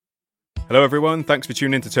Hello everyone, thanks for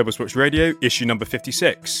tuning in to Turbo Sports Radio, issue number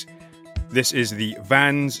 56. This is the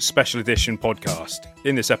Vans Special Edition podcast.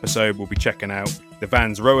 In this episode, we'll be checking out the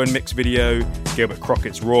Vans Rowan mix video, Gilbert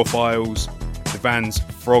Crockett's Raw Files, the Vans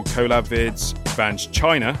Frog collab vids, Vans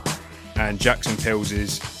China, and Jackson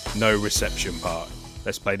Pills' No Reception part.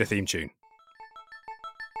 Let's play the theme tune.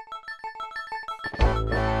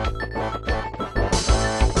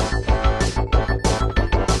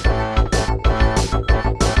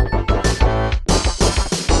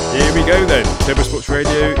 Here we go then, Turbo Sports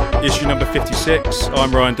Radio, issue number 56.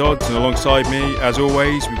 I'm Ryan Dodds, and alongside me, as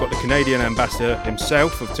always, we've got the Canadian ambassador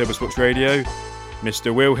himself of Turbo Sports Radio,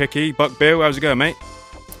 Mr. Will Hickey. Buck Bill, how's it going, mate?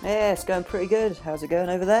 Yeah, it's going pretty good. How's it going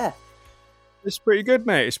over there? It's pretty good,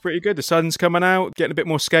 mate. It's pretty good. The sun's coming out, getting a bit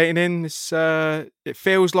more skating in. It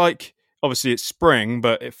feels like, obviously it's spring,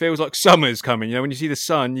 but it feels like summer's coming. You know, when you see the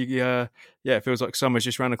sun, it feels like summer's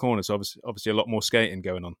just around the corner. So obviously a lot more skating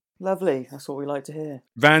going on. Lovely. That's what we like to hear.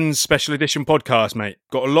 Vans Special Edition podcast, mate.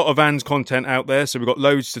 Got a lot of Vans content out there, so we've got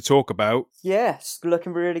loads to talk about. Yeah, it's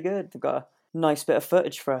looking really good. We've got a nice bit of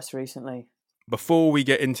footage for us recently. Before we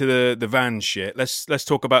get into the Vans shit, let's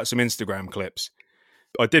talk about some Instagram clips.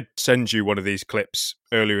 I did send you one of these clips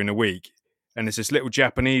earlier in the week, and it's this little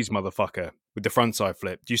Japanese motherfucker with the frontside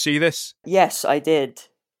flip. Do you see this? Yes, I did.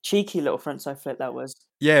 Cheeky little frontside flip that was.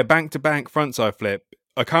 Yeah, bank-to-bank frontside flip.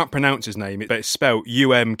 I can't pronounce his name, but it's spelled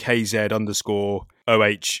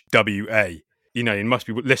UMKZ_OHWA. You know, you must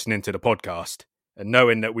be listening to the podcast and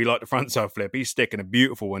knowing that we like the frontside flip. He's sticking a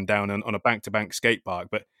beautiful one down on a bank-to-bank skate park.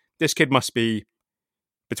 But this kid must be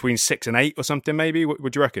between 6 and 8 or something, maybe. What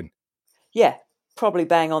would you reckon? Yeah, probably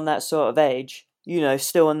bang on that sort of age. You know,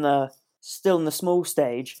 still in the small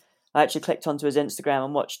stage. I actually clicked onto his Instagram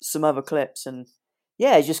and watched some other clips, and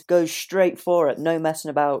yeah, he just goes straight for it, no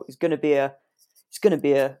messing about. He's going to be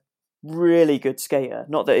a really good skater.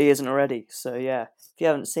 Not that he isn't already. So yeah, if you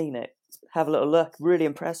haven't seen it, have a little look. Really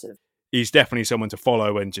impressive. He's definitely someone to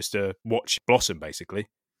follow and just to watch blossom, basically.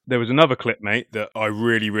 There was another clip, mate, that I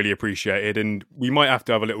really, really appreciated, and we might have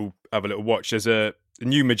to have a little watch. There's a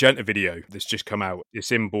new Magenta video that's just come out.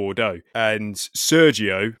 It's in Bordeaux. And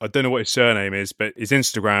Sergio, I don't know what his surname is, but his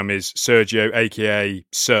Instagram is Sergio, aka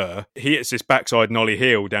Sir. He hits this backside nollie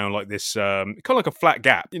heel down like this, kind of like a flat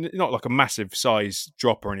gap, not like a massive size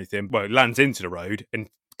drop or anything. Well, it lands into the road and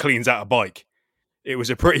cleans out a bike. It was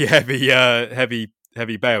a pretty heavy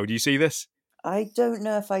bail. Do you see this? I don't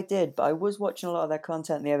know if I did, but I was watching a lot of their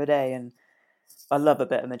content the other day, and I love a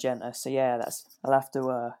bit of Magenta. So yeah, I'll have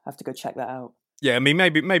to go check that out. Yeah, I mean,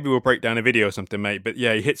 maybe we'll break down a video or something, mate. But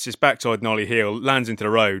yeah, he hits his backside nollie heel, lands into the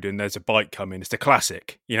road, and there's a bike coming. It's the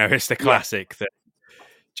classic, it's the classic that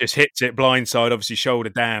just hits it blindside, obviously shoulder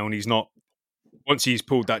down. He's not. Once he's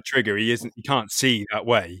pulled that trigger, he can't see that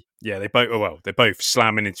way. Yeah, they both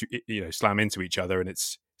slam into each other, and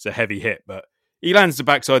it's a heavy hit. But he lands the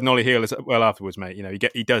backside nollie heel as well afterwards, mate.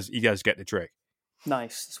 He does get the trick.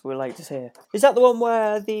 Nice. That's what we like to hear. Is that the one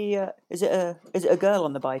where is it a girl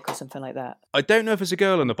on the bike or something like that? I don't know if it's a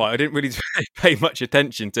girl on the bike. I didn't really pay much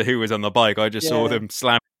attention to who was on the bike. I just saw them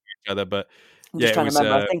slamming each other. But I'm just trying to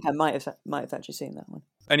remember. I think I might have actually seen that one.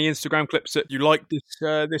 Any Instagram clips that you liked this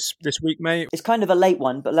week, mate? It's kind of a late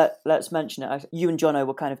one, but let's mention it. You and Jono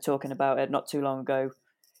were kind of talking about it not too long ago,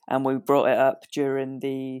 and we brought it up during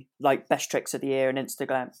the best tricks of the year and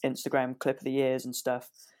Instagram clip of the years and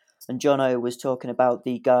stuff. And Jono was talking about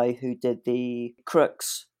the guy who did the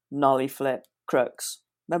Crooks nollie flip Crooks.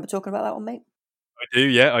 Remember talking about that one, mate? I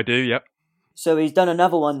do, yep. So he's done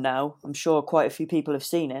another one now. I'm sure quite a few people have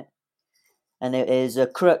seen it. And it is a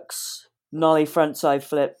Crooks nollie frontside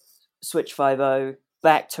flip, switch 5-0,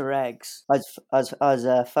 back to regs. I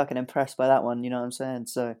was fucking impressed by that one, you know what I'm saying?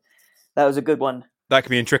 So that was a good one. That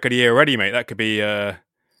could be in Trick of the Year already, mate. That could be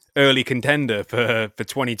early contender for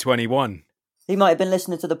 2021. He might have been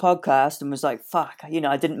listening to the podcast and was like, fuck, I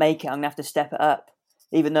didn't make it. I'm going to have to step it up.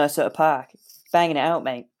 Even though it's at a park. Banging it out,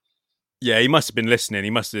 mate. Yeah, he must have been listening. He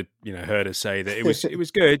must have, heard us say that it was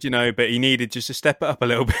good, but he needed just to step it up a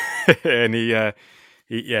little bit. And he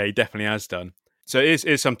definitely has done. So it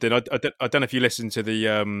is something. I don't know if you listened to the,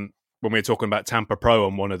 when we were talking about Tampa Pro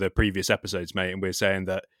on one of the previous episodes, mate, and we were saying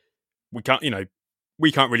that we can't really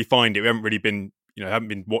find it. We haven't really been, haven't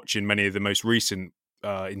been watching many of the most recent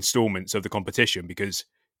installments of the competition because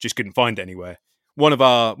just couldn't find it anywhere. One of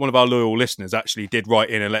our loyal listeners actually did write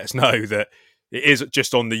in and let us know that it is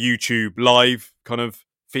just on the YouTube live kind of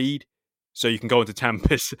feed, so you can go into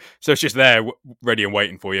Tampa's. So it's just there, ready and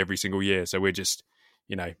waiting for you every single year. So we're just,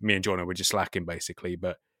 me and John, we're just slacking basically.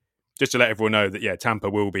 But just to let everyone know that Tampa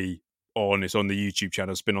will be on. It's on the YouTube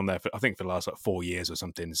channel. It's been on there for the last 4 years or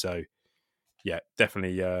something. So yeah,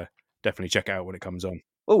 definitely definitely check it out when it comes on.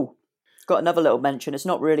 Oh, got another little mention. It's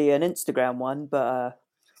not really an Instagram one, but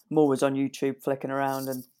more was on YouTube flicking around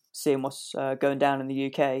and seeing what's going down in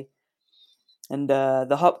the UK. And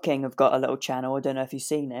the Hop King have got a little channel. I don't know if you've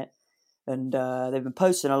seen it. And they've been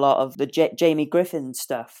posting a lot of the Jamie Griffin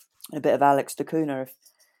stuff and a bit of Alex Dacuna,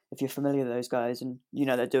 if you're familiar with those guys. And, you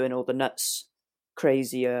know, they're doing all the nuts,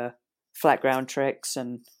 crazy flat ground tricks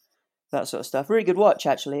and that sort of stuff. Really good watch,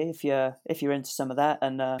 actually, if you're into some of that.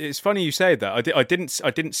 And it's funny you say that. I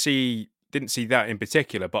didn't see that in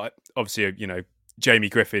particular, but obviously, you know, Jamie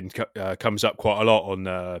Griffin comes up quite a lot on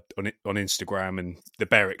Instagram, and the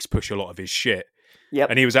Berrics push a lot of his shit. Yep.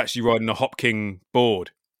 And he was actually riding a Hop King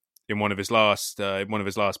board in one of his last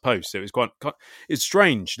posts. So it was it's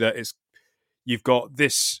strange that you've got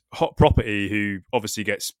this hot property who obviously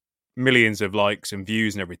gets millions of likes and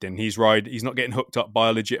views and everything. He's not getting hooked up by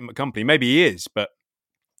a legitimate company. Maybe he is, but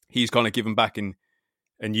he's kind of given back and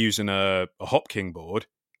using a Hop King board.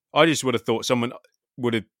 I just would have thought someone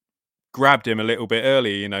would have grabbed him a little bit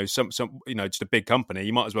earlier. You know, some you know, just a big company.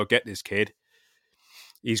 You might as well get this kid.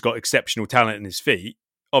 He's got exceptional talent in his feet.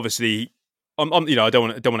 Obviously, you know, I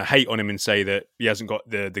don't want to hate on him and say that he hasn't got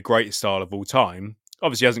the greatest style of all time.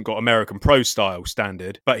 Obviously, he hasn't got American Pro style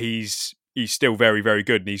standard, but he's still very, very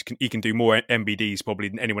good, and he can do more MBDs probably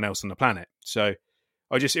than anyone else on the planet. So,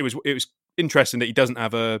 it was interesting that he doesn't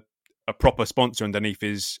have a proper sponsor underneath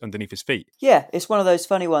his feet. Yeah, it's one of those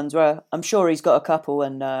funny ones where I'm sure he's got a couple,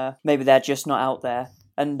 and maybe they're just not out there.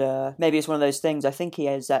 And maybe it's one of those things. I think he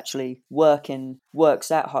is actually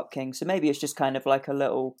works at Hop King, so maybe it's just kind of like a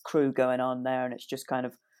little crew going on there, and it's just kind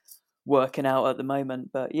of working out at the moment.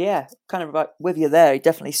 But yeah, kind of like with you there, he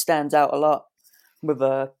definitely stands out a lot. With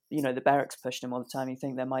you know, the Berrics pushing him all the time. You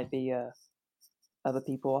think there might be other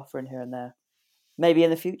people offering here and there. Maybe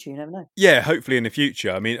in the future, you never know. Yeah, hopefully in the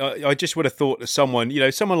future. I mean, I just would have thought that someone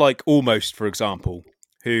like Almost, for example,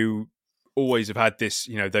 who always have had this,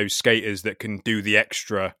 you know, those skaters that can do the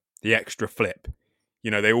extra flip.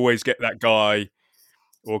 You know, they always get that guy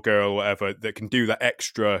or girl or whatever that can do that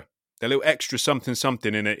little extra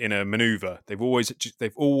something in a maneuver. They've always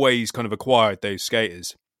kind of acquired those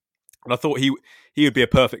skaters, and I thought he would be a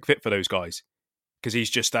perfect fit for those guys. Because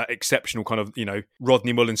he's just that exceptional kind of, you know,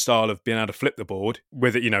 Rodney Mullen style of being able to flip the board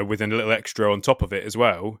with it, you know, with a little extra on top of it as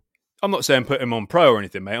well. I'm not saying put him on pro or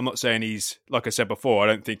anything, mate. I'm not saying he's, like I said before, I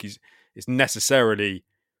don't think it's necessarily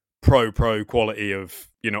pro quality of,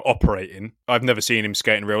 you know, operating. I've never seen him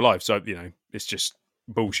skate in real life, so, you know, it's just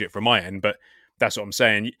bullshit from my end. But that's what I'm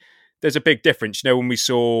saying. There's a big difference, you know, when we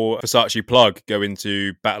saw Versace Plug go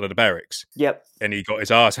into Battle of the Berrics. Yep. And he got his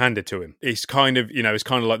ass handed to him. It's kind of, you know, it's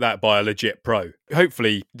kind of like that by a legit pro.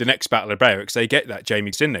 Hopefully, the next Battle of the Berrics, they get that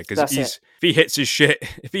Jamie's in there, because if he hits his shit,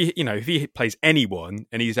 if he plays anyone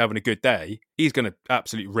and he's having a good day, he's going to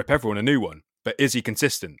absolutely rip everyone a new one. But is he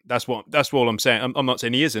consistent? That's all I'm saying. I'm not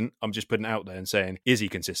saying he isn't. I'm just putting it out there and saying, is he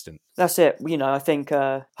consistent? That's it. You know, I think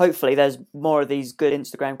hopefully there's more of these good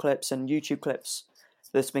Instagram clips and YouTube clips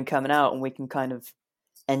that's been coming out, and we can kind of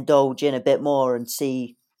indulge in a bit more and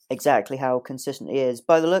see exactly how consistent he is.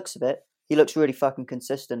 By the looks of it, he looks really fucking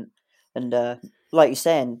consistent. And like you're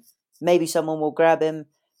saying, maybe someone will grab him.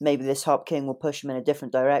 Maybe this Hop King will push him in a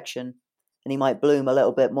different direction, and he might bloom a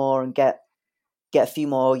little bit more and get a few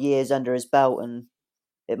more years under his belt, and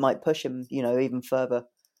it might push him, you know, even further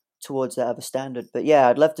towards that other standard. But yeah,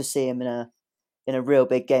 I'd love to see him in a real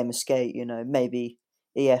big game of skate. You know, maybe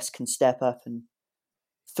ES can step up and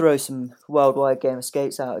throw some worldwide game of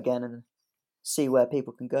skates out again and see where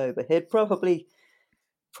people can go. But he'd probably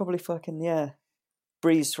fucking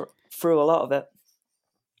breeze through a lot of it.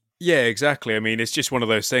 Yeah, exactly. I mean, it's just one of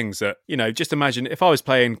those things that, you know, just imagine if I was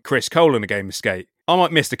playing Chris Cole in a game of skate, I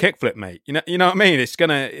might miss the kickflip, mate. You know what I mean? It's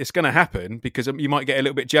gonna happen, because you might get a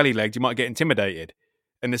little bit jelly-legged, you might get intimidated.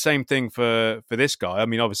 And the same thing for this guy. I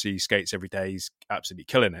mean, obviously he skates every day, he's absolutely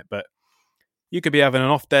killing it, but you could be having an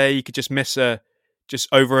off day, you could just miss just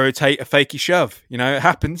over-rotate a fakey shove. You know, it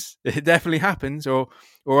happens. It definitely happens. Or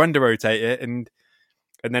under-rotate it, and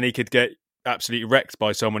then he could get absolutely wrecked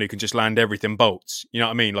by someone who can just land everything bolts. You know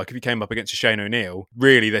what I mean? Like if he came up against a Shane O'Neill,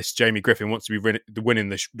 really this Jamie Griffin wants to be winning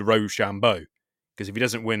the Rochambeau. Because if he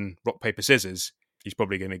doesn't win rock, paper, scissors, he's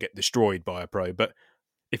probably going to get destroyed by a pro. But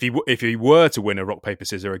if he were to win a rock, paper,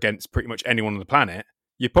 scissors against pretty much anyone on the planet,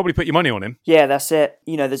 you'd probably put your money on him. Yeah, that's it.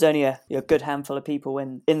 You know, there's only a good handful of people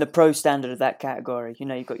in the pro standard of that category. You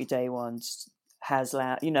know, you've got your day ones,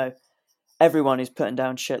 Haslam, you know, everyone who's putting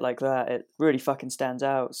down shit like that. It really fucking stands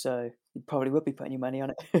out. So you probably would be putting your money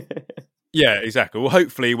on it. Yeah, exactly. Well,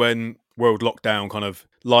 hopefully when world lockdown kind of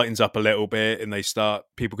lightens up a little bit and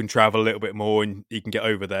people can travel a little bit more and he can get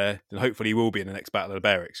over there, then hopefully he will be in the next Battle of the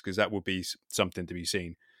Berrics, because that would be something to be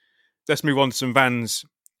seen. Let's move on to some Vans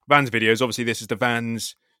videos. Obviously, this is the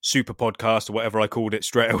Vans Super Podcast, or whatever I called it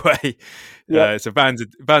straight away. Yeah. It's a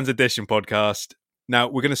Vans Edition podcast. Now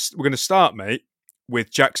we're gonna start, mate,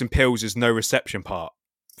 with Jackson Pills' no reception part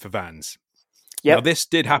for Vans. Yeah. Now this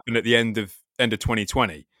did happen at the end of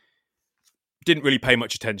 2020. Didn't really pay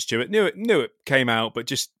much attention to it. Knew it came out, but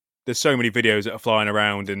just there's so many videos that are flying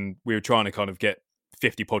around, and we were trying to kind of get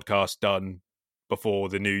 50 podcasts done before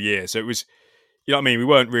the new year. So it was, you know what I mean? We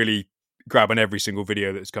weren't really grabbing every single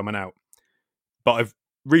video that's coming out. But I've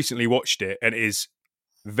recently watched it, and it is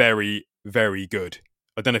very, very good.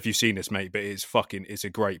 I don't know if you've seen this, mate, but it's a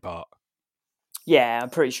great part. Yeah,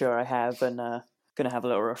 I'm pretty sure I have, and gonna have a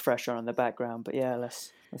little refresher on the background. But yeah,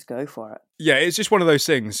 let's go for it. Yeah, it's just one of those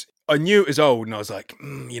things. I knew it was old, and I was like,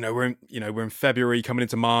 we're in February, coming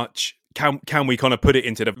into March. Can we kind of put it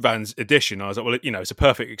into the Vans edition? I was like, well, it's a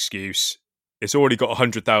perfect excuse. It's already got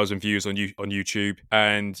 100,000 views on YouTube,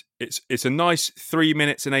 and it's a nice 3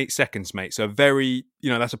 minutes and 8 seconds, mate. So very,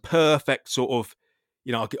 that's a perfect sort of,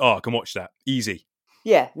 I can watch that easy.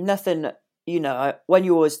 Yeah, nothing. When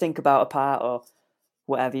you always think about a part or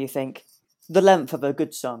whatever, you think the length of a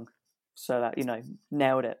good song. So that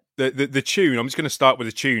nailed it. The tune. I'm just going to start with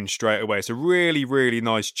the tune straight away. It's a really, really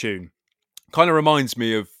nice tune. Kind of reminds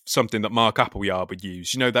me of something that Mark Appleyard would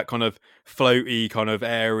use. That kind of floaty, kind of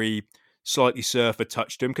airy, slightly surfer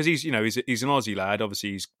touch to him, because he's an Aussie lad.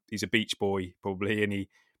 Obviously, he's a beach boy probably, and he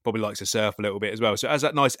probably likes to surf a little bit as well. So it has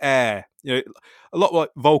that nice air. A lot like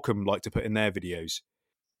Volcom like to put in their videos.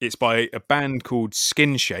 It's by a band called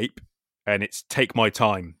Skin Shape, and it's Take My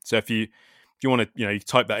Time. So if you want to, you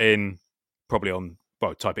type that in, probably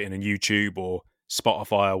type it in on YouTube or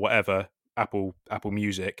Spotify or whatever, Apple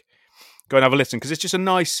Music. Go and have a listen, because it's just a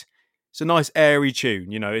nice airy tune.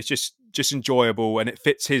 It's just enjoyable, and it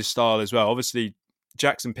fits his style as well. Obviously,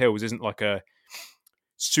 Jackson Pills isn't like a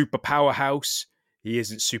super powerhouse. He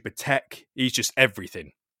isn't super tech. He's just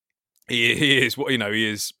everything. He is what he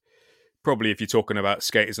is. Probably, if you're talking about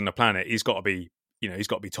skaters on the planet, he's got to be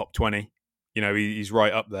top 20. He's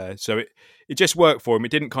right up there. So it just worked for him.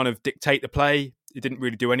 It didn't kind of dictate the play. It didn't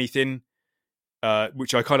really do anything,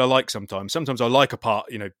 which I kind of like sometimes. Sometimes I like a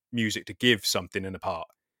part, music to give something in a part.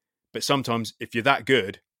 But sometimes if you're that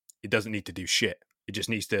good, it doesn't need to do shit. It just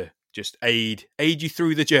needs to just aid you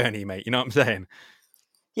through the journey, mate. You know what I'm saying?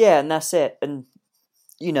 Yeah, and that's it. And,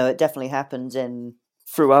 it definitely happens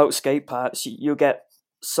throughout skate parks. You'll get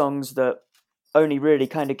songs that only really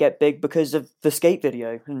kind of get big because of the skate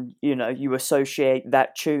video, and you associate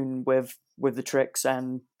that tune with the tricks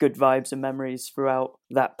and good vibes and memories throughout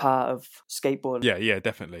that part of skateboarding. Yeah,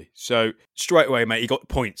 definitely. So straight away, mate, he got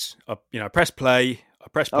points. I press play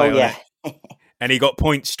on it, and he got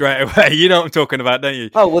points straight away. You know what I'm talking about, don't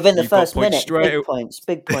you? Oh, within the first minute, big points.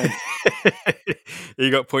 He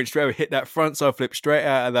got points straight away. Hit that frontside flip straight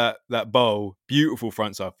out of that bowl. Beautiful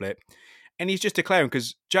frontside flip. And he's just declaring,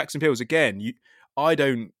 because Jackson Pills, again, I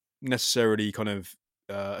don't necessarily kind of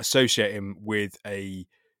associate him with a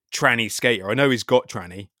tranny skater. I know he's got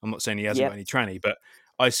tranny. I'm not saying he hasn't got any tranny, but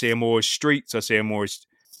I see him more as streets. I see him more as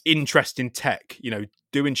interesting tech,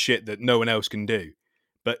 doing shit that no one else can do.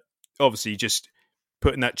 But obviously just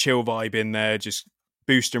putting that chill vibe in there, just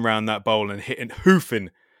boosting around that bowl and hoofing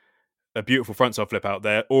a beautiful frontside flip out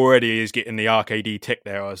there. Already is getting the RKD tick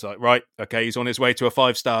there. I was like, right, okay, he's on his way to a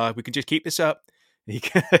 5-star. We can just keep this up. Then,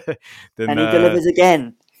 and he delivers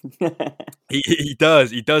again. he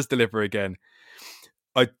does deliver again.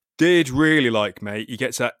 I did really like, mate, he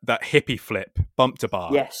gets that hippie flip, bump to bar.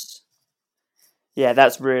 Yes. Yeah,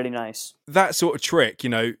 that's really nice. That sort of trick,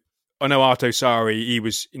 I know Arto Sari, he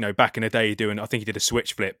was, back in the day doing, I think he did a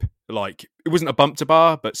switch flip. Like, it wasn't a bump to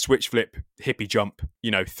bar, but switch flip, hippie jump,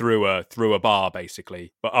 through a bar,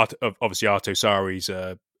 basically. But obviously Arto Sari's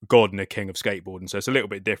god and a king of skateboarding, so it's a little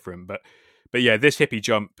bit different. But yeah, this hippie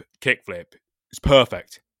jump kickflip is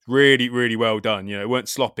perfect. Really, really well done. It weren't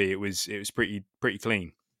sloppy. It was pretty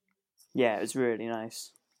clean. Yeah, it was really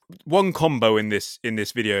nice. One combo in this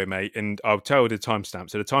video, mate, and I'll tell the timestamp.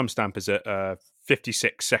 So the timestamp is at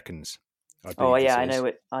 56 seconds. Oh yeah, I know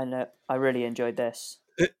it. I know. I really enjoyed this.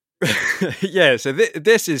 Yeah, so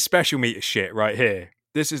this is special meter shit right here.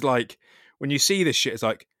 This is like, when you see this shit, it's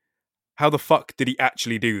like, how the fuck did he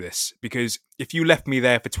actually do this? Because if you left me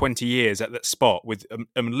there for 20 years at that spot with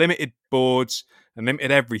unlimited boards,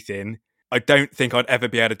 unlimited everything, I don't think I'd ever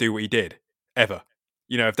be able to do what he did. Ever.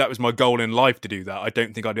 If that was my goal in life to do that, I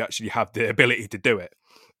don't think I'd actually have the ability to do it.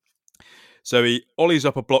 So he ollies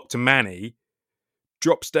up a block to Manny,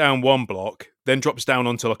 drops down one block, then drops down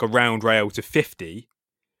onto like a round rail to 50.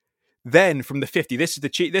 Then from the 50, this is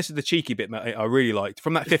the cheeky bit mate, I really liked.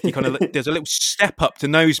 From that 50, kind of there's a little step up to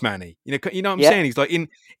nose manny. You know what I'm saying? He's like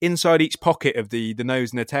inside each pocket of the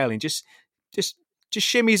nose and the tail, and just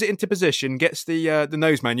shimmies it into position, gets the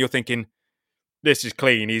nose man. You're thinking, this is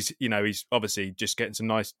clean. He's obviously just getting some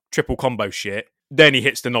nice triple combo shit. Then he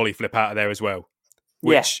hits the nollie flip out of there as well,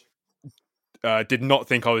 which did not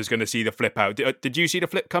think I was going to see the flip out. Did you see the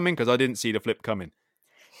flip coming? Because I didn't see the flip coming.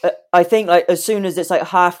 I think like as soon as it's like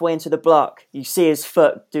halfway into the block, you see his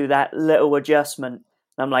foot do that little adjustment.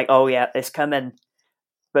 And I'm like, oh yeah, it's coming.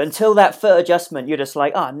 But until that foot adjustment, you're just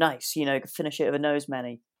like, oh, nice. Finish it with a nose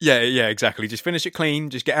manny. Yeah, exactly. Just finish it clean.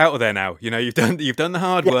 Just get out of there now. You've done the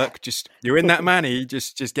hard work. Just you're in that manny.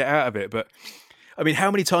 Just get out of it. But I mean, how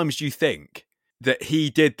many times do you think that he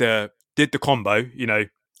did the combo?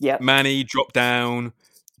 Manny, drop down,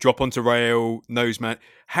 drop onto rail, nose man.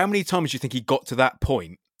 How many times do you think he got to that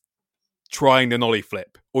point trying the nollie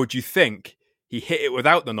flip? Or do you think he hit it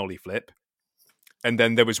without the nollie flip, and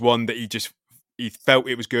then there was one that he felt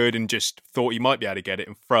it was good and just thought he might be able to get it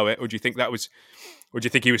and throw it? Or do you think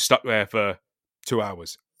he was stuck there for 2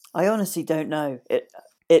 hours? I honestly don't know.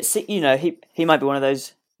 It's he might be one of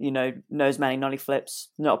those nose manny nollie flips.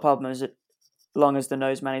 Not a problem as long as the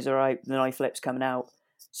nose manny's all right. The nollie flip's coming out,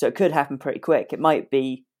 so it could happen pretty quick. It might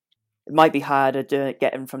be harder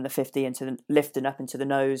getting from the 50 into lifting up into the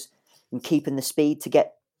nose and keeping the speed to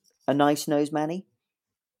get a nice nose manny,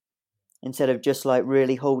 instead of just like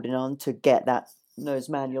really holding on to get that nose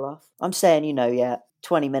manual off. I'm saying,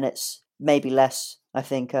 20 minutes, maybe less. I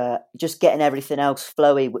think just getting everything else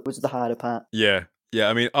flowy was the harder part. Yeah.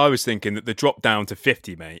 I mean, I was thinking that the drop down to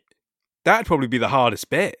 50, mate, that'd probably be the hardest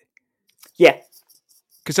bit. Yeah.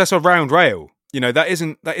 Because that's a round rail. That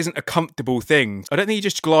isn't a comfortable thing. I don't think he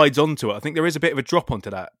just glides onto it. I think there is a bit of a drop onto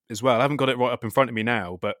that as well. I haven't got it right up in front of me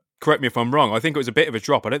now, but correct me if I'm wrong. I think it was a bit of a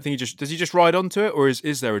drop. I don't think does he just ride onto it, or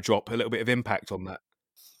is there a drop, a little bit of impact on that?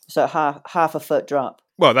 So half a foot drop.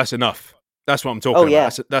 Well, that's enough. That's what I'm talking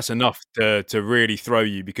about. Yeah. That's enough to really throw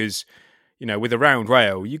you, because with a round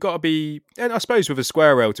rail, you got to be, and I suppose with a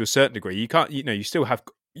square rail to a certain degree, you can't. You still have.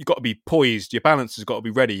 You got to be poised. Your balance has got to be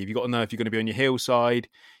ready. You've got to know if you're going to be on your heel side.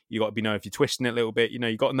 You got to know if you're twisting it a little bit. You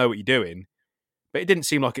got to know what you're doing. But it didn't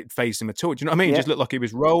seem like it phased him at all. Do you know what I mean? Yeah. It just looked like he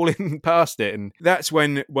was rolling past it. And that's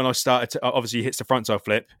when I started to, obviously he hits the frontside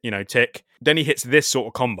flip, tick. Then he hits this sort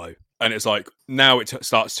of combo. And it's like, now it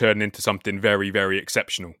starts turning into something very, very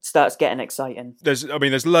exceptional. Starts getting exciting. There's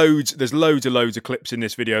loads of clips in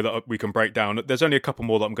this video that we can break down. There's only a couple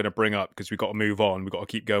more that I'm going to bring up because we've got to move on. We've got to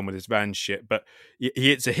keep going with this Vans shit. But he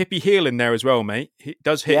hits a hippie heel in there as well, mate. He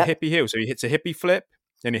does hit a hippie heel. So he hits a hippie flip.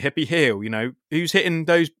 And a hippie heel, who's hitting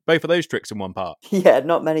both of those tricks in one part? Yeah,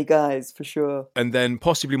 not many guys, for sure. And then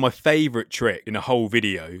possibly my favourite trick in a whole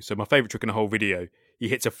video. So my favourite trick in a whole video, he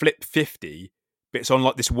hits a flip 50, but it's on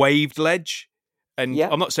like this waved ledge. And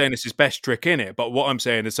I'm not saying it's his best trick in it, but what I'm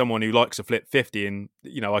saying is someone who likes a flip 50, and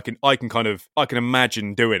I can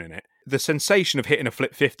imagine doing in it. The sensation of hitting a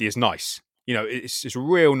flip 50 is nice. It's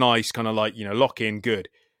real nice, kind of like lock in, good.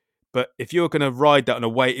 But if you're going to ride that on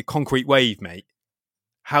a concrete wave, mate,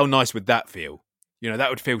 how nice would that feel?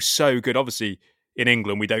 That would feel so good. Obviously, in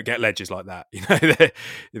England, we don't get ledges like that.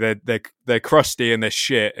 They're crusty and they're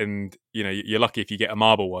shit, and you're lucky if you get a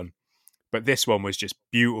marble one. But this one was just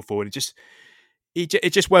beautiful, and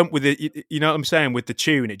it just went with it. You know what I'm saying? With the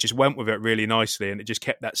tune, it just went with it really nicely, and it just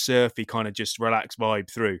kept that surfy kind of just relaxed vibe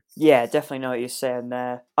through. Yeah, definitely know what you're saying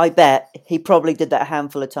there. I bet he probably did that a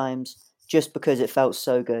handful of times just because it felt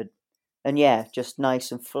so good, and just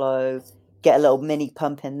nice and flow. Get a little mini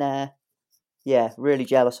pump in there. Yeah, really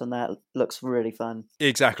jealous on that. Looks really fun.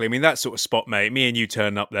 Exactly. I mean, that sort of spot, mate. Me and you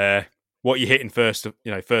turn up there. What you hitting first of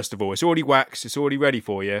all? It's already waxed. It's already ready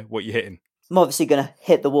for you. What you hitting? I'm obviously going to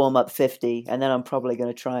hit the warm-up 50, and then I'm probably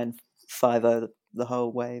going to try and 5-0 the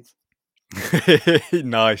whole wave.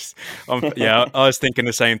 Nice. I was thinking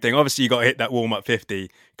the same thing. Obviously, you got to hit that warm-up 50,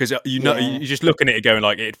 because you're just looking at it going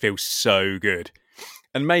like, it feels so good.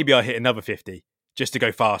 And maybe I hit another 50. Just to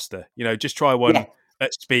go faster, just try one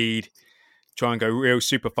at speed, try and go real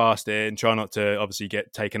super fast and try not to obviously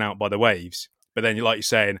get taken out by the waves. But then, like you're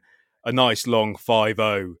saying, a nice long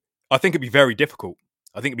 5-0, I think it'd be very difficult.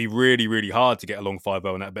 I think it'd be really, really hard to get a long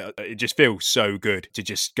 5-0 on that, but it just feels so good to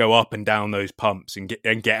just go up and down those pumps and get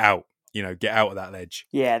out, get out of that ledge.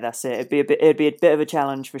 Yeah, that's it. It'd be a bit of a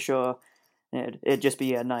challenge for sure. It'd just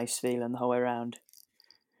be a nice feeling the whole way around.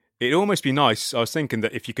 It'd almost be nice. I was thinking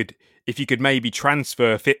that if you could maybe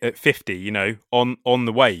transfer at 50, on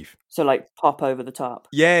the wave. So like pop over the top.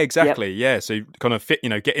 Yeah, exactly. Yep. Yeah, so kind of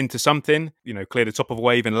get into something, clear the top of a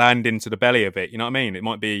wave and land into the belly of it. You know what I mean? It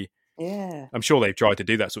might be. Yeah. I'm sure they've tried to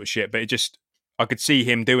do that sort of shit, but I could see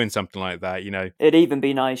him doing something like that. It'd even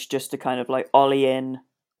be nice just to kind of like ollie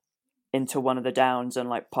into one of the downs and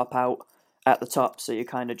like pop out at the top, so you're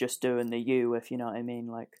kind of just doing the U, if you know what I mean,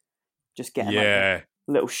 like just getting like a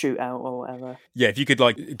little shootout or whatever. Yeah, if you could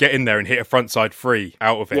like get in there and hit a frontside free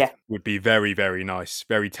out of it, would be very, very nice,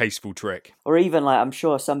 very tasteful trick. Or even like I'm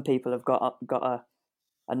sure some people have got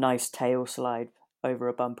a nice tail slide over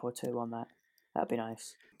a bump or two on that. That'd be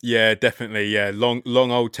nice. Yeah, definitely. Yeah, long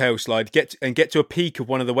old tail slide. Get to a peak of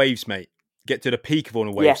one of the waves, mate. Get to the peak of one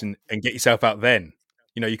of the waves and get yourself out then.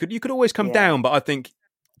 You could always come down, but I think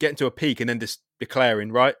getting to a peak and then just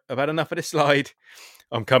declaring, right, I've had enough of this slide,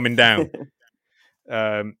 I'm coming down.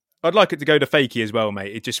 I'd like it to go to fakie as well,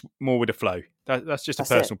 mate. It's just more with the flow. That's just a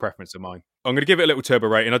personal preference of mine. I'm going to give it a little turbo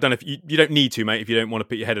rating. I don't know if you don't need to, mate, if you don't want to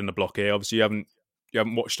put your head in the block here. Obviously, you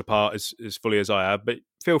haven't watched the part as fully as I have, but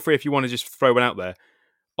feel free if you want to just throw one out there.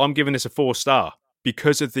 I'm giving this a 4-star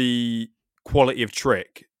because of the quality of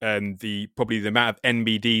trick and probably the amount of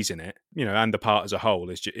NBDs in it, and the part as a whole.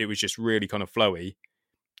 It was just really kind of flowy.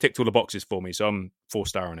 Ticked all the boxes for me, so I'm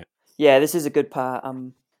 4-star on it. Yeah, this is a good part.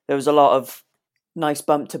 There was a lot of nice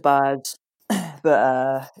bump to bars,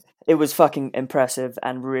 but it was fucking impressive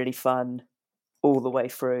and really fun all the way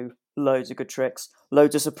through. Loads of good tricks,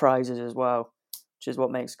 loads of surprises as well, which is what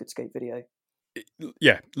makes a good skate video.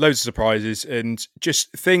 Yeah, loads of surprises and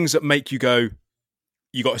just things that make you go,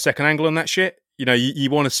 you got a second angle on that shit? You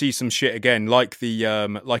want to see some shit again, like the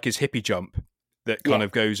like his hippie jump that kind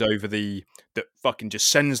of goes over that fucking just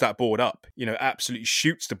sends that board up, absolutely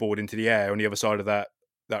shoots the board into the air on the other side of that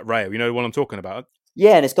rail. You know what I'm talking about?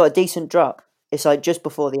 Yeah, and it's got a decent drop. It's like just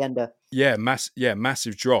before the ender. Yeah,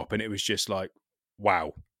 massive drop, and it was just like,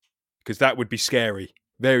 wow. Because that would be scary.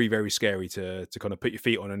 Very, very scary to kind of put your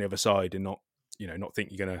feet on the other side and not think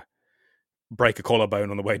you're going to break a collarbone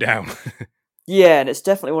on the way down. Yeah, and it's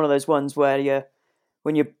definitely one of those ones where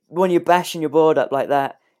when you're bashing your board up like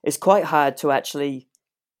that, it's quite hard to actually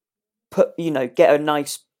get a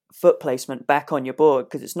nice foot placement back on your board,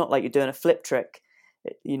 because it's not like you're doing a flip trick.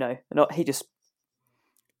 He just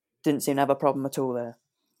didn't seem to have a problem at all there.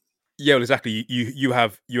 Yeah, well, exactly. You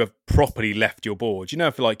have properly left your board.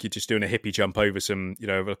 If like you're just doing a hippie jump over some,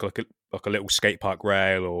 like a little skate park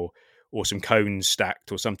rail or some cones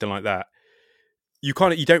stacked or something like that. You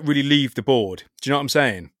don't really leave the board. Do you know what I'm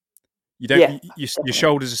saying? You don't. Yeah, your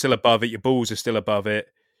shoulders are still above it. Your balls are still above it.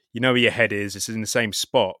 Where your head is. It's in the same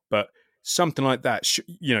spot. But something like that,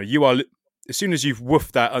 you are. As soon as you've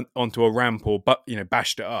woofed that onto a ramp or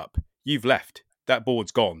bashed it up, you've left. That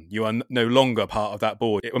board's gone. You are no longer part of that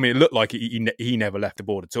board. I mean, it looked like he never left the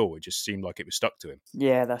board at all. It just seemed like it was stuck to him.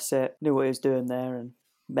 Yeah, that's it. Knew what he was doing there, and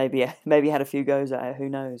maybe had a few goes at it. Who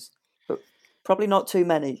knows? But probably not too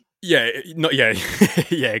many. Yeah,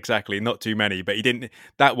 yeah, exactly. Not too many, but he didn't.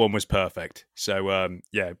 That one was perfect. So,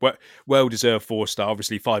 well deserved 4-star.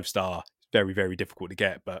 Obviously, 5-star, very, very difficult to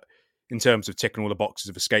get. But in terms of ticking all the boxes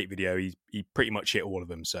of a skate video, he pretty much hit all of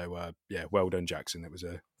them. So, well done, Jackson. It was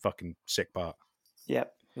a fucking sick part.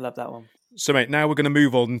 Yep, love that one. So, mate, now we're going to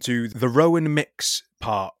move on to the Rowan Mix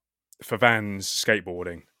part for Vans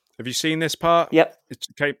skateboarding. Have you seen this part? Yep.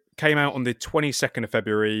 It came out on the 22nd of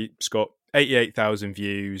February. It's got 88,000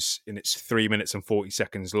 views and it's 3 minutes and 40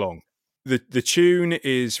 seconds long. The tune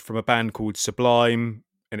is from a band called Sublime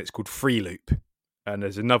and it's called Free Loop. And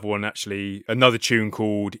there's another tune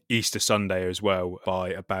called Easter Sunday as well by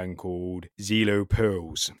a band called Zelo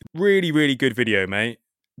Pearls. Really, really good video, mate.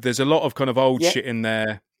 There's a lot of kind of old shit in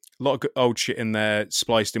there. A lot of old shit in there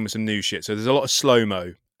spliced in with some new shit. So there's a lot of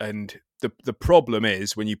slow-mo. And the problem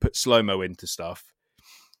is when you put slow-mo into stuff,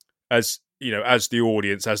 as the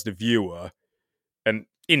audience, as the viewer, and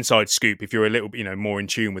inside scoop, if you're a little more in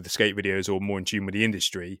tune with the skate videos or more in tune with the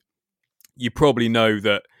industry, you probably know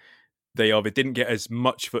that they either didn't get as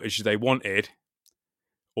much footage as they wanted,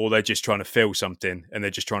 or they're just trying to fill something and they're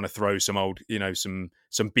just trying to throw some old, some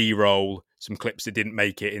B-roll, some clips that didn't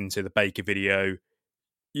make it into the Baker video.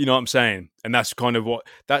 You know what I'm saying? And that's kind of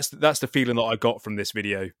that's the feeling that I got from this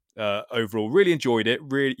video. Overall, really enjoyed it.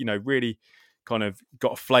 Really kind of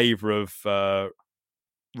got a flavour of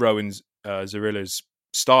Rowan's Zerilla's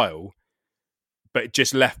style, but it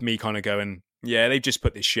just left me kind of going, yeah, they just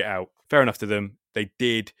put this shit out. Fair enough to them. They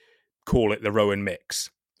did call it the Rowan Mix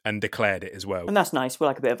and declared it as well. And that's nice. We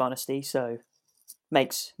like a bit of honesty, so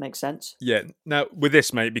makes sense. Yeah. Now with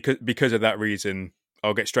this, mate, because of that reason,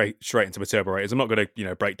 I'll get straight into my turbo raters. I'm not going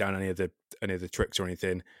to break down any of the tricks or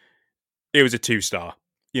anything. It was a 2-star.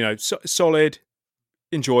 Solid,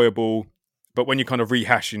 enjoyable, but when you're kind of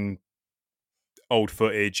rehashing old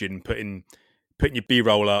footage and putting your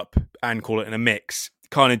B-roll up and call it in a mix,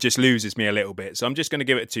 kind of just loses me a little bit. So I'm just going to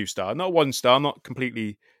give it a 2-star, not 1-star. I'm not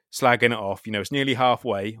completely slagging it off. It's nearly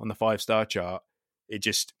halfway on the 5-star chart. It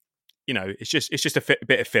just, it's just a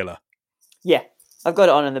bit of filler. Yeah, I've got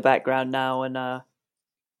it on in the background now, and I'm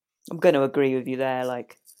going to agree with you there.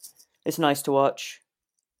 Like, it's nice to watch.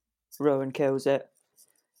 Rowan kills it.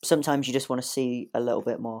 Sometimes you just want to see a little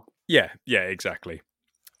bit more. Yeah, exactly.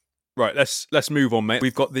 Right, let's move on, mate.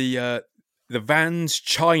 We've got the Vans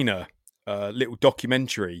China little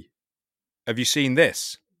documentary. Have you seen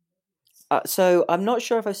this? So I'm not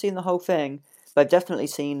sure if I've seen the whole thing, but I've definitely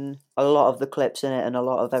seen a lot of the clips in it, and a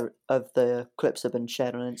lot of the clips have been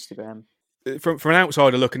shared on Instagram. From an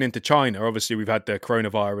outsider looking into China, obviously we've had the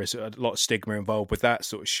coronavirus, a lot of stigma involved with that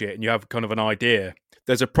sort of shit, and you have kind of an idea.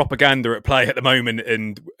 There's a propaganda at play at the moment,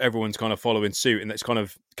 and everyone's kind of following suit, and that's kind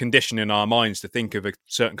of conditioning our minds to think of a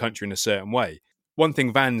certain country in a certain way. One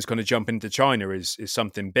thing Vans kind of jump into China is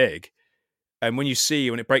something big, and when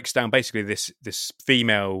it breaks down basically this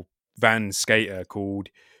female Vans skater called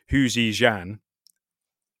Hu Zizhan,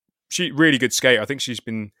 she really good skater. I think she's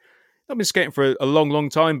been skating for a long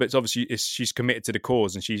time, but it's obviously she's committed to the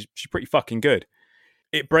cause, and she's pretty fucking good.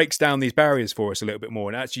 It breaks down these barriers for us a little bit more,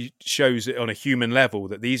 and actually shows it on a human level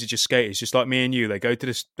that these are just skaters, just like me and you. They go to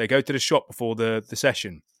the shop before the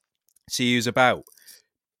session, see who's about,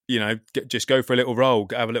 just go for a little roll,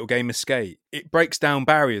 have a little game of skate. It breaks down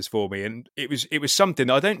barriers for me, and it was something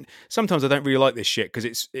that sometimes I don't really like this shit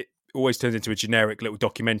because it always turns into a generic little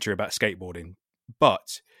documentary about skateboarding,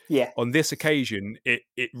 but yeah, on this occasion, it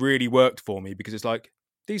really worked for me because it's like,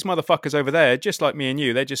 these motherfuckers over there, just like me and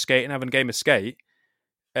you, they're just skating, having a game of skate.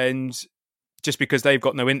 And just because they've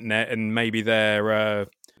got no internet and maybe they're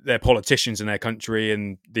politicians in their country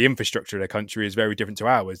and the infrastructure of their country is very different to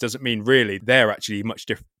ours, doesn't mean really they're actually much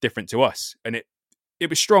different to us. And it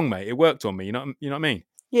was strong, mate. It worked on me. You know what I mean?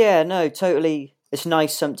 Yeah, no, totally. It's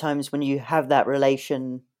nice sometimes when you have that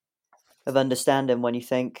relation of understanding, when you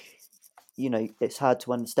think, it's hard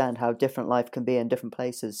to understand how different life can be in different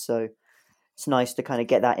places. So it's nice to kind of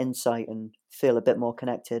get that insight and feel a bit more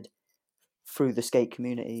connected through the skate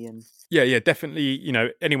community. And yeah, definitely.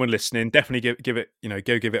 Anyone listening, definitely give it.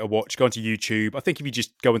 Go give it a watch. Go onto YouTube. I think if you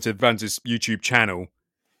just go into Vans' YouTube channel,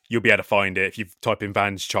 you'll be able to find it. If you type in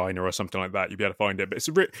Vans China or something like that, you'll be able to find it. But it's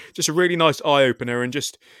just a really nice eye opener, and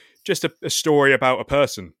just a story about a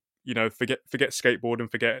person. Forget skateboarding,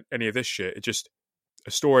 forget any of this shit. It's just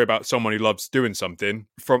a story about someone who loves doing something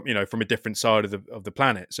from a different side of the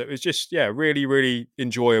planet. So it was just really, really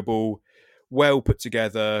enjoyable, well put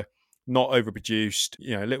together, not overproduced.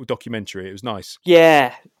 A little documentary. It was nice.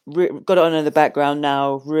 Yeah, got it on in the background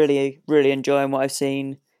now. Really, really enjoying what I've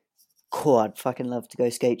seen. Cool, I'd fucking love to go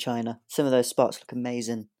skate China. Some of those spots look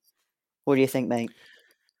amazing. What do you think, mate?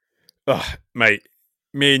 Oh, mate,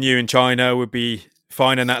 me and you in China would be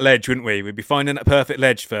finding that ledge, wouldn't we? We'd be finding that perfect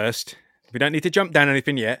ledge first. We don't need to jump down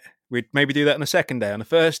anything yet. We'd maybe do that on the second day. On the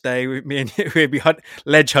first day, me and you, we'd be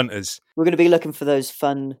ledge hunters. We're going to be looking for those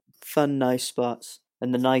fun, nice spots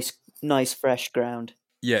and the nice, fresh ground.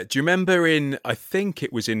 Yeah. Do you remember I think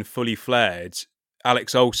it was in Fully Flared,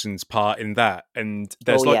 Alex Olsen's part in that? And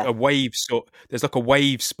there's a wave there's like a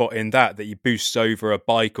wave spot in that you boost over a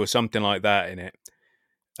bike or something like that in it.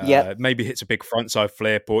 Yeah. Maybe hits a big frontside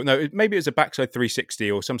flip, or no, maybe it was a backside 360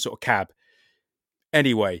 or some sort of cab.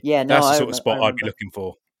 Anyway, that's the sort of spot I'd be looking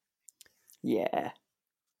for. Yeah.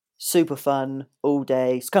 Super fun all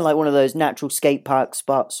day. It's kind of like one of those natural skate park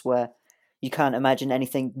spots where you can't imagine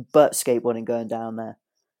anything but skateboarding going down there.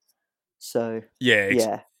 So yeah,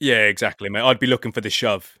 exactly, mate. I'd be looking for the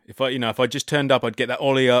shove. If I just turned up, I'd get that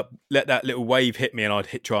ollie up, let that little wave hit me, and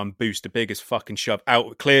I'd try and boost the biggest fucking shove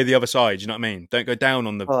out, clear the other side. You know what I mean? Don't go down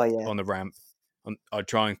on the on the ramp. I'd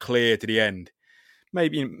try and clear to the end.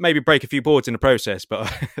 Maybe break a few boards in the process, but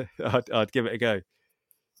I'd give it a go.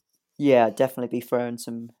 Yeah, I'd definitely be throwing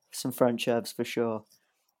some front shoves for sure.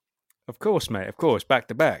 Of course, mate. Of course, back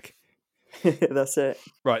to back. That's it.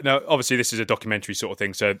 Right, now, obviously, this is a documentary sort of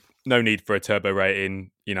thing, so no need for a turbo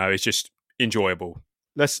rating. It's just enjoyable.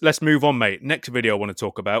 Let's move on, mate. Next video I want to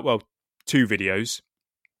talk about, well, 2 videos.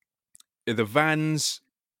 The Vans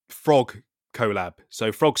Frog collab.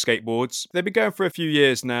 So Frog skateboards. They've been going for a few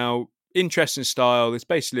years now. Interesting style. It's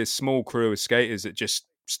basically a small crew of skaters that just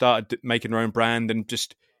started making their own brand and it's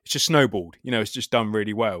just snowballed. It's just done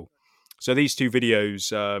really well. So these 2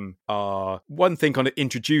 videos are one thing kind of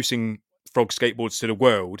introducing Frog skateboards to the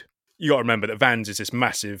world. you got to remember that Vans is this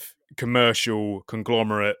massive commercial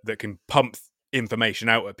conglomerate that can pump information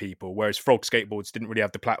out at people, whereas Frog Skateboards didn't really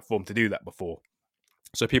have the platform to do that before.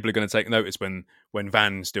 So people are going to take notice when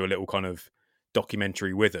Vans do a little kind of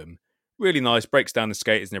documentary with them. Really nice, breaks down the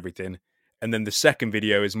skaters and everything. And then the second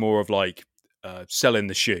video is more of like selling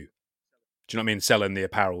the shoe. Do you know what I mean? Selling the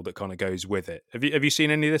apparel that kind of goes with it. Have you seen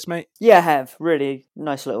any of this, mate? Yeah, I have. Really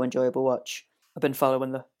nice little enjoyable watch. I've been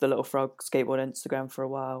following the Little Frog Skateboard Instagram for a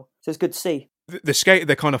while, so it's good to see. The skater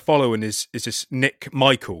they're kind of following is this Nick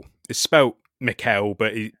Michael. It's spelt Mikkel,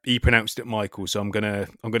 but he pronounced it Michael, so I'm gonna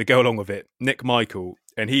go along with it. Nick Michael,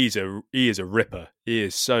 and he is a ripper. He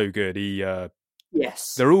is so good.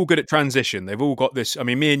 Yes, they're all good at transition. They've all got this. I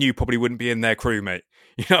mean, me and you probably wouldn't be in their crew, mate.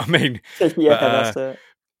 You know what I mean? Yeah, that's it.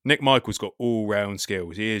 Nick Michael's got all round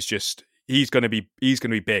skills. He's gonna be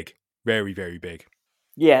big, very very big.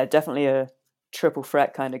 Yeah, definitely a triple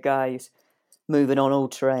threat kind of guy. He's moving on all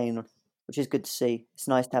terrain, which is good to see. It's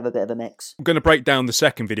nice to have a bit of a mix. I'm going to break down the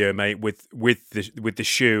second video, mate, with the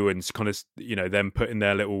shoe and kind of, you know, them putting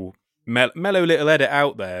their little mellow little edit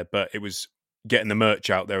out there, but it was getting the merch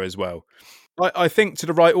out there as well. I think to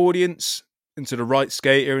the right audience and to the right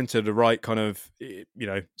skater and to the right kind of, you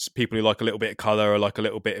know, people who like a little bit of colour or like a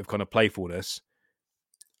little bit of kind of playfulness,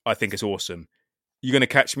 I think it's awesome. You're going to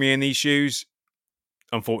catch me in these shoes?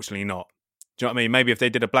 Unfortunately not. Do you know what I mean? Maybe if they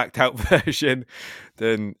did a blacked out version,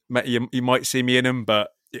 then you might see me in them,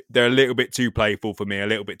 but they're a little bit too playful for me, a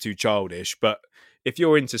little bit too childish. But if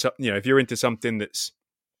you're into something that's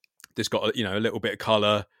got, you know, a little bit of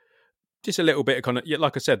colour, just a little bit of kind of,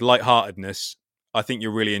 like I said, lightheartedness, I think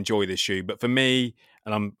you'll really enjoy this shoe. But for me,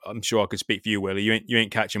 and I'm sure I could speak for you, Willie, you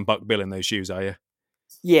ain't catching Buck Bill in those shoes, are you?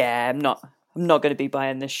 Yeah, I'm not going to be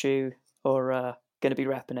buying this shoe or going to be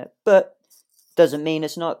wrapping it, but doesn't mean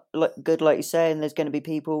it's not good, like you say. And there's going to be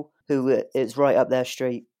people who it's right up their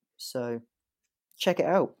street, so check it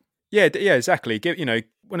out. Yeah, exactly. You know,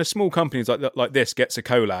 when a small company like this gets a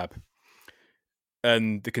collab,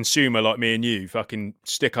 and the consumer like me and you fucking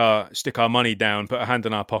stick our money down, put a hand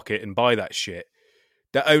in our pocket, and buy that shit,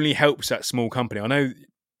 that only helps that small company. I know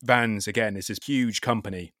Vans again is this huge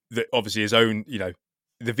company that obviously is owned. You know,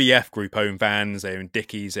 the VF Group own Vans, they own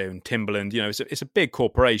Dickies, they own Timberland. You know, it's a big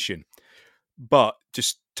corporation. But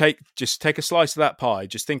just take a slice of that pie.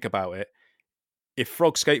 Just think about it. If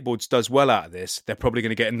Frog Skateboards does well out of this, they're probably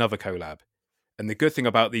going to get another collab. And the good thing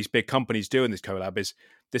about these big companies doing this collab is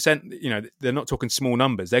they're not talking small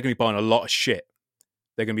numbers. They're going to be buying a lot of shit.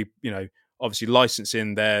 They're going to be, you know, obviously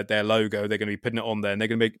licensing their logo. They're going to be putting it on there, and they're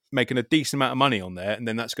going to be making a decent amount of money on there. And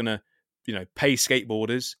then that's going to, you know, pay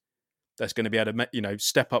skateboarders. That's going to be able to, you know,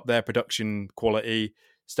 step up their production quality.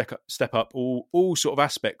 Step up all sort of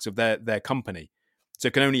aspects of their company. So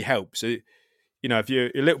it can only help. So, you know, if you're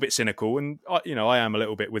a little bit cynical, and you know, I am a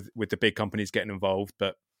little bit with the big companies getting involved,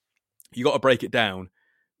 but you got to break it down.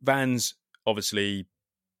 Vans obviously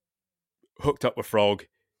hooked up with Frog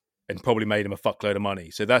and probably made him a fuckload of money.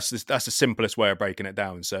 So that's the simplest way of breaking it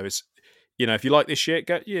down. So it's, you know, if you like this shit,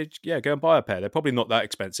 go and buy a pair. They're probably not that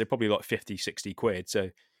expensive, probably like 50, 60 quid. So,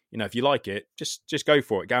 you know, if you like it, just go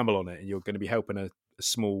for it, gamble on it, and you're going to be helping a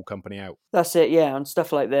small company out. That's it, yeah. On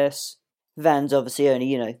stuff like this, Vans obviously only,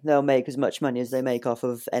 you know, they'll make as much money as they make off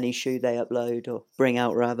of any shoe they upload or bring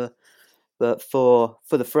out, rather. But for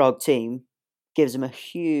the Frog team, gives them a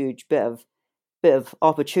huge bit of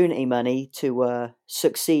opportunity money to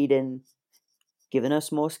succeed in giving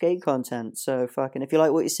us more skate content. So fucking, if you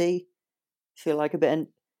like what you see, if you like a bit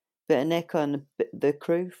of Nick on the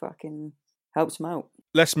crew, fucking helps them out.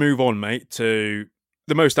 Let's move on, mate, to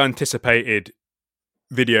the most anticipated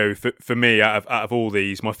video for me out of all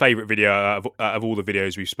these. My favourite video out of all the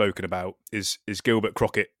videos we've spoken about is Gilbert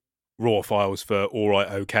Crockett raw files for All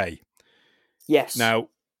Right OK. Yes. Now,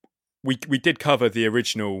 we did cover the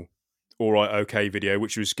original All Right OK video,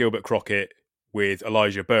 which was Gilbert Crockett with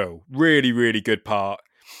Elijah Burrell. Really, really good part.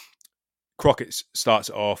 Crockett starts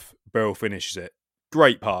it off, Burrell finishes it.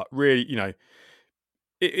 Great part. Really, you know,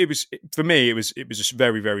 it was for me. It was a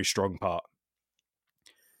very, very strong part.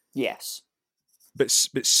 Yes. But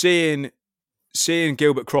seeing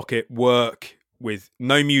Gilbert Crockett work with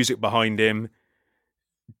no music behind him,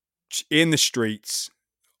 in the streets,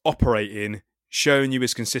 operating, showing you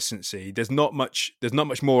his consistency, there's not much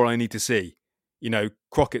more I need to see. You know,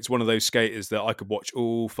 Crockett's one of those skaters that I could watch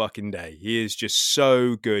all fucking day. He is just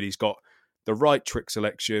so good. He's got the right trick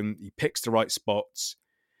selection. He picks the right spots.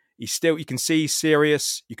 You can see he's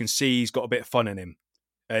serious. You can see he's got a bit of fun in him.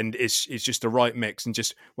 And it's just the right mix. And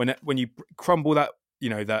just when you crumble that, you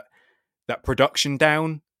know, that production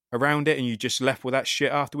down around it, and you just left with that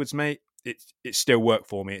shit afterwards, mate, it still worked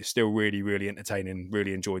for me. It's still really, really entertaining.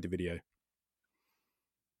 Really enjoyed the video.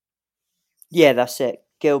 Yeah, that's it.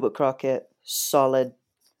 Gilbert Crockett, solid,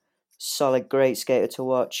 great skater to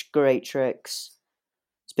watch. Great tricks.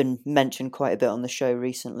 It's been mentioned quite a bit on the show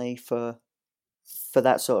recently for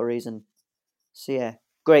that sort of reason. So yeah,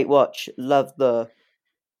 great watch. Love the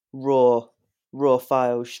raw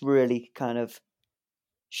files. Really kind of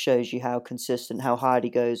shows you how consistent, how hard he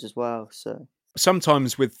goes as well. So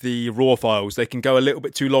sometimes with the raw files, they can go a little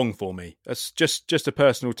bit too long for me. That's just a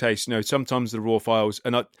personal taste. Sometimes the raw files,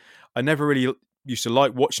 and I never really used to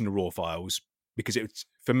like watching the raw files because it's,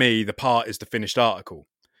 for me, the part is the finished article.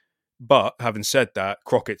 But having said that,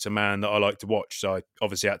 Crockett's a man that I like to watch, so I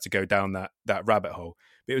obviously had to go down that rabbit hole.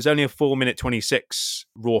 But it was only a 4-minute 26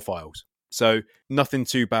 raw files, so nothing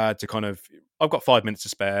too bad to kind of. I've got 5 minutes to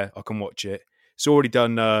spare. I can watch it. It's already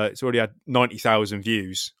done. It's already had 90,000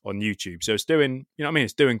 views on YouTube, so it's doing.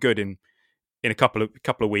 It's doing good in a couple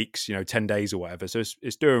of weeks. 10 days or whatever. So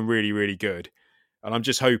it's doing really, really good. And I'm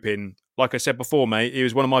just hoping, like I said before, mate, he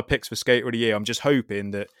was one of my picks for Skater of the Year. I'm just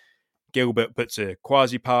hoping that Gilbert puts a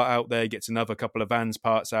Quasi part out there, gets another couple of Vans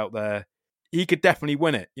parts out there. He could definitely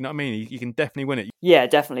win it. You know what I mean? He can definitely win it. Yeah,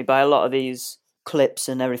 definitely. By a lot of these clips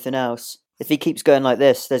and everything else, if he keeps going like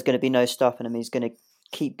this, there's going to be no stopping him. He's going to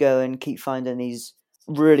keep going, keep finding these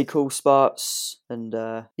really cool spots, and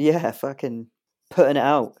fucking putting it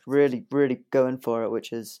out. Really, really going for it,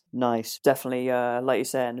 which is nice. Definitely, like you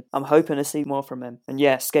said, I'm hoping to see more from him. And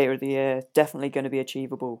yeah, Skater of the Year, definitely going to be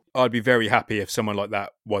achievable. I'd be very happy if someone like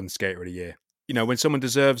that won Skater of the Year. When someone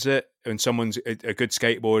deserves it, and someone's a good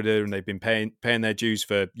skateboarder, and they've been paying their dues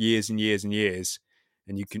for years and years and years,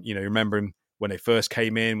 and you can remember them when they first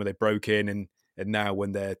came in, when they broke in, and now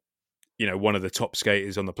when they're one of the top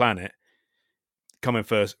skaters on the planet, coming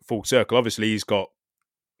first full circle. Obviously, he's got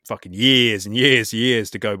fucking years and years and years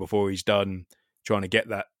to go before he's done trying to get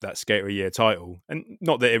that Skater of the Year title. And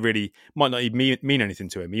not that it really might not even mean anything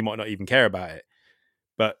to him. He might not even care about it.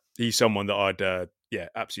 But he's someone that I'd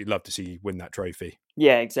absolutely love to see win that trophy.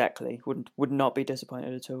 Yeah, exactly. Would not be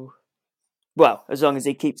disappointed at all. Well, as long as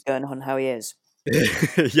he keeps going on how he is.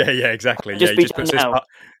 yeah, exactly. Just he just puts his part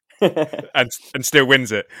and still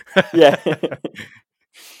wins it. Yeah.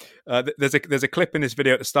 There's a clip in this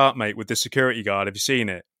video at the start, mate, with the security guard. Have you seen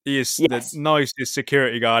it? He is Yes. the nicest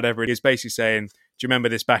security guard ever. He's basically saying, "Do you remember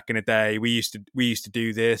this back in the day? We used to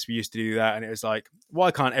do this, we used to do that," and it was like, why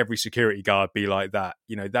can't every security guard be like that?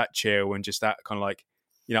 That chill and just that kind of like,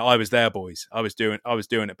 I was there, boys. I was doing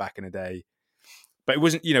it back in the day. But it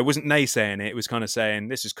wasn't naysaying it. It was kind of saying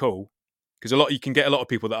this is cool, because you can get a lot of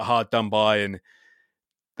people that are hard done by, and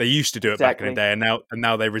they used to do it back in the day, and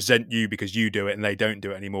now they resent you because you do it and they don't do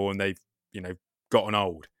it anymore, and they've gotten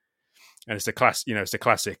old. And it's the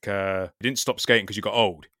classic. You didn't stop skating because you got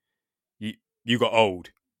old. You got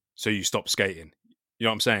old, so you stopped skating. You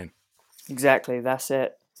know what I'm saying? Exactly. That's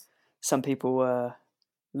it. Some people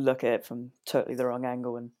look at it from totally the wrong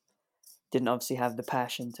angle and didn't obviously have the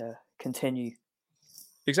passion to continue.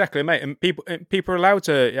 Exactly, mate. And people are allowed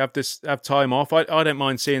to have time off. I don't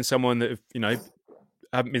mind seeing someone that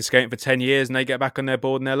haven't been skating for 10 years and they get back on their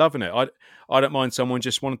board and they're loving it. I don't mind someone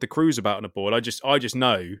just wanted to cruise about on a board. I just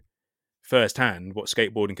know firsthand what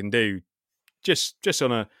skateboarding can do. Just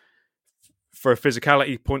for a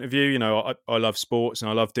physicality point of view, I love sports and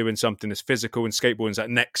I love doing something that's physical, and skateboarding's that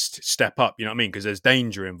next step up, you know what I mean? Because there's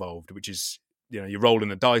danger involved, which is, you're rolling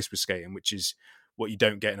the dice with skating, which is what you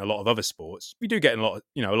don't get in a lot of other sports. You do get in a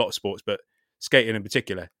lot of sports, but skating in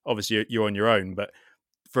particular, obviously you're on your own. But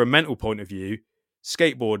for a mental point of view,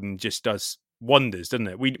 skateboarding just does wonders, doesn't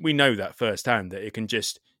it? We know that firsthand, that it can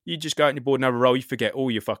you just go out on your board and have a roll, you forget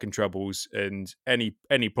all your fucking troubles and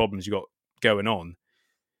any problems you got going on.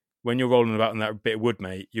 When you're rolling about on that bit of wood,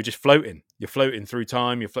 mate, you're just floating. You're floating through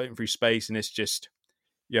time, you're floating through space, and it's just,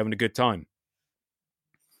 you're having a good time.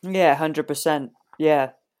 Yeah, 100%.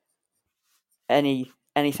 Yeah.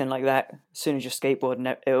 Anything like that, as soon as you're skateboarding,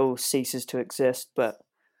 it all ceases to exist, but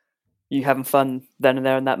you having fun then and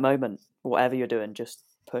there in that moment, whatever you're doing, just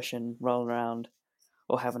pushing, rolling around,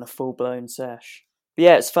 or having a full-blown sesh. But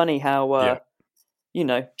yeah, it's funny how,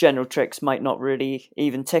 general tricks might not really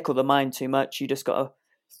even tickle the mind too much. You just got to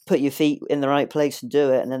put your feet in the right place and do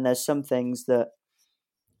it. And then there's some things that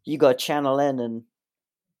you got to channel in and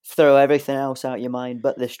throw everything else out your mind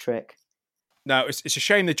but this trick. Now, it's a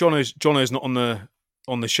shame that Jono's not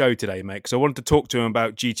on the show today, mate, because I wanted to talk to him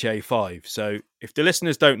about GTA 5. So if the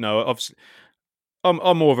listeners don't know, obviously,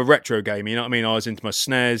 I'm more of a retro gamer, you know what I mean? I was into my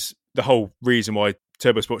SNES. The whole reason why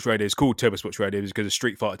Turbo Sports Radio is called Turbo Sports Radio is because of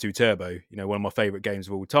Street Fighter 2 Turbo, one of my favourite games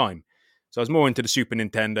of all time. So I was more into the Super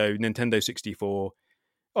Nintendo, Nintendo 64,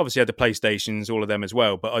 obviously had the PlayStations, all of them as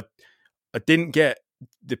well. But I didn't get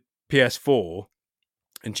the PS4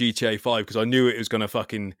 and GTA 5 because I knew it was going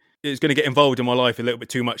to get involved in my life a little bit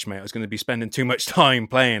too much, mate. I was going to be spending too much time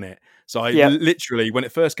playing it. So I literally, when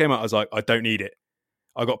it first came out, I was like, I don't need it.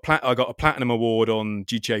 I got a platinum award on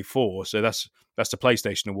GTA 4, so that's the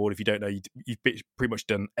PlayStation award. If you don't know, you've pretty much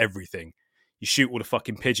done everything. You shoot all the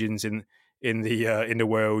fucking pigeons in the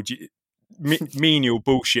world. Menial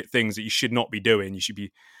bullshit things that you should not be doing. You should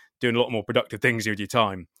be doing a lot more productive things with your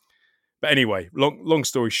time. But anyway, long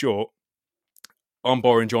story short, I'm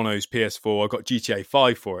borrowing Jono's PS4. I got GTA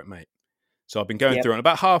 5 for it, mate. So I've been going through it.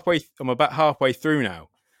 I'm about halfway through now.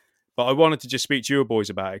 But I wanted to just speak to you boys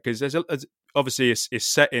about it because obviously it's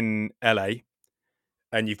set in LA,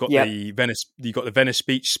 and you've got the Venice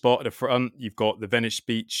Beach spot at the front. You've got the Venice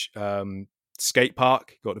Beach skate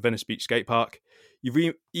park. You've got the Venice Beach skate park.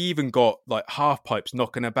 You've even got like half pipes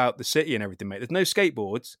knocking about the city and everything, mate. There's no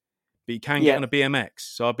skateboards, but you can get on a BMX.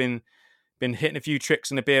 So I've been hitting a few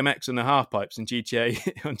tricks on the BMX and the half pipes in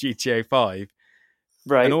GTA on GTA 5,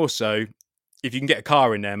 right? And also, if you can get a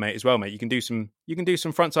car in there, mate, as well, mate, you can do some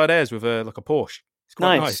frontside airs with a Porsche. It's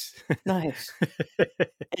quite nice. Nice.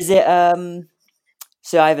 Is it?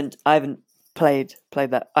 So I haven't played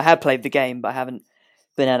that. I have played the game, but I haven't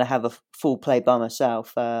been able to have a full play by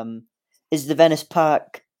myself. Is the Venice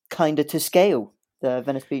Park kind of to scale? The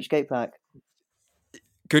Venice Beach skate park.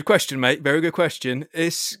 Good question, mate. Very good question.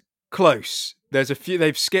 It's close. There's a few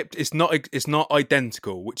they've skipped. It's not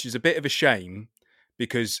identical, which is a bit of a shame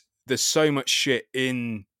because there's so much shit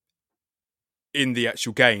in the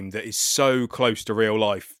actual game that is so close to real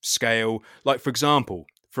life scale. Like for example,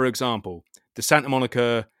 the Santa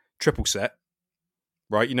Monica triple set,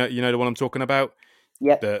 right? You know the one I'm talking about.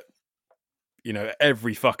 Yeah. That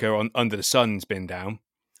every fucker under the sun's been down.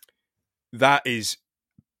 That is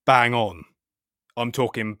bang on. I'm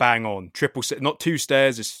talking bang on. Triple set, not 2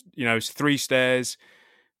 stairs. It's 3 stairs.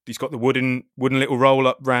 He's got the wooden little roll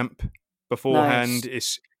up ramp beforehand.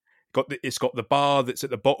 Nice. It's got the bar that's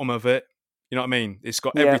at the bottom of it. You know what I mean? It's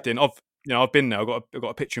got everything. I've been there. I've got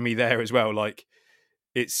a picture of me there as well. Like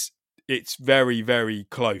it's very, very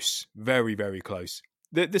close. Very, very close.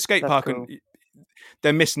 The skate park, cool.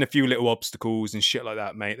 They're missing a few little obstacles and shit like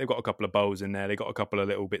that, mate. They've got a couple of bowls in there. They've got a couple of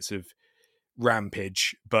little bits of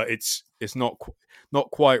rampage, but it's not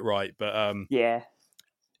quite right. But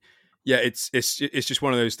it's just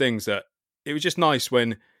one of those things that it was just nice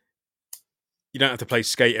when you don't have to play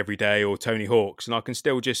skate every day or Tony Hawk's, and I can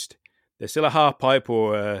still there's still a half pipe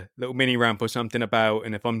or a little mini ramp or something about,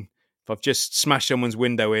 and if I've just smashed someone's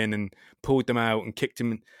window in and pulled them out and kicked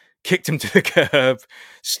them to the curb,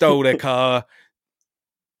 stole their car,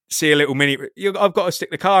 see a little mini. I've got to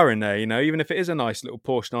stick the car in there, even if it is a nice little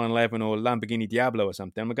Porsche 911 or Lamborghini Diablo or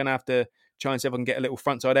something. I'm going to have to try and see if I can get a little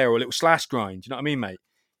frontside air or a little slash grind. Do you know what I mean, mate?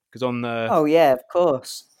 Because on the oh yeah, of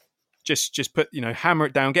course. Just put hammer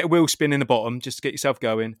it down, get a wheel spin in the bottom, just to get yourself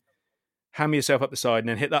going. Hammer yourself up the side and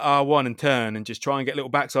then hit that R1 and turn and just try and get a little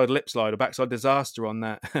backside lip slide or backside disaster on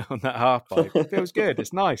that half pipe. It feels good.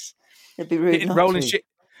 It's nice. It'd be rude not rolling to. Shit.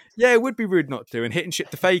 Yeah, it would be rude not to. And hitting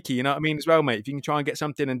shit to fakie, you know what I mean, as well, mate. If you can try and get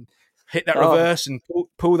something and hit that reverse and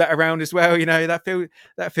pull that around as well,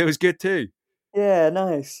 that feels good too. Yeah,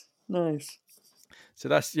 nice. So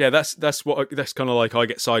that's kind of like I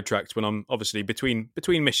get sidetracked when I'm obviously between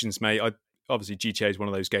missions, mate. Obviously GTA is one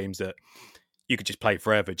of those games that you could just play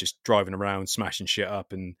forever, just driving around, smashing shit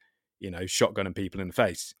up, and shotgunning people in the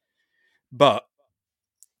face. But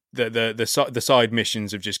the side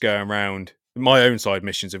missions of just going around, my own side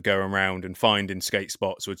missions of going around and finding skate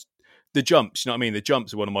spots, or the jumps. You know what I mean? The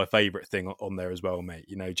jumps are one of my favourite thing on there as well, mate.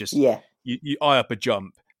 You eye up a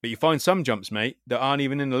jump, but you find some jumps, mate, that aren't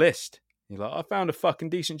even in the list. You're like, I found a fucking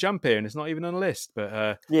decent jump here, and it's not even on the list.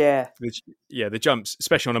 But the jumps,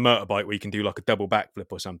 especially on a motorbike where you can do like a double backflip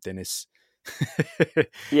or something, is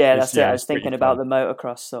that's it. I was thinking about the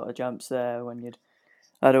motocross sort of jumps there when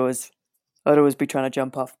I'd always be trying to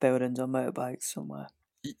jump off buildings on motorbikes somewhere.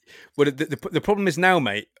 Well, the problem is now,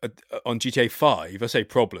 mate, on GTA 5. I say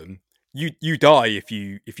problem. You die if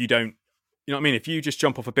you don't. You know what I mean? If you just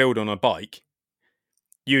jump off a building on a bike,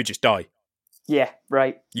 you just die. Yeah,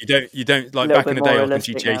 right. You don't like back in the day on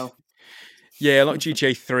GTA. Now. Yeah, like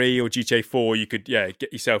GTA 3 or GTA 4, you could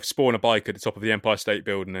get yourself spawn a bike at the top of the Empire State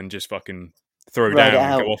Building and just fucking throw down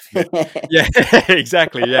and go off it. Yeah,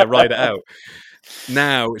 exactly. Yeah, ride it out.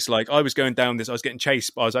 Now it's like I was going down this. I was getting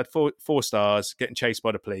chased. I was at 4 stars, getting chased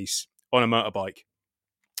by the police on a motorbike,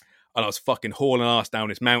 and I was fucking hauling ass down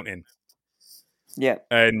this mountain. Yeah,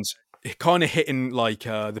 and kind of hitting like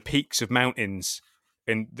the peaks of mountains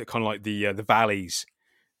and the kind of like the valleys.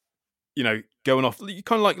 going off, you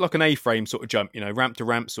kind of like an A-frame sort of jump, ramp to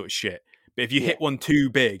ramp sort of shit. But if you hit one too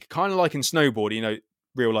big, kind of like in snowboarding,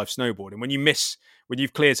 real life snowboarding, when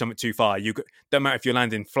you've cleared something too far, don't matter if you're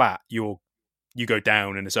landing flat, you go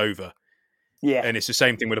down and it's over. Yeah. And it's the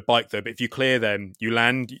same thing with a bike though. But if you clear them, you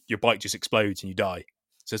land, your bike just explodes and you die.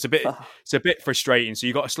 So it's a bit frustrating. So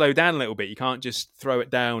you got to slow down a little bit. You can't just throw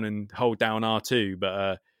it down and hold down R2.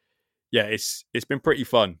 But it's been pretty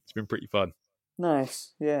fun. It's been pretty fun.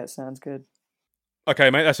 Nice. Yeah, it sounds good.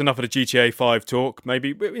 Okay, mate, that's enough of the GTA 5 talk.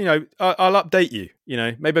 Maybe, I'll update you.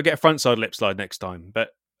 Maybe I'll get a frontside lip slide next time.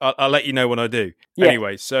 But I'll let you know when I do. Yeah.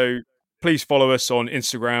 Anyway, so please follow us on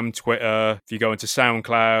Instagram, Twitter. If you go into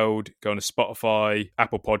SoundCloud, go into Spotify,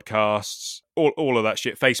 Apple Podcasts, all of that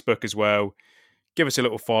shit. Facebook as well. Give us a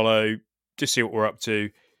little follow. Just see what we're up to.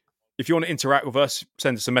 If you want to interact with us,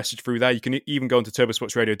 send us a message through there. You can even go onto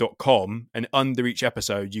turbosportsradio.com, and under each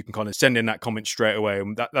episode, you can kind of send in that comment straight away.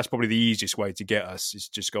 And that's probably the easiest way to get us, is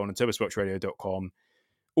just go on to turbosportsradio.com.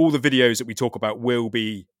 All the videos that we talk about will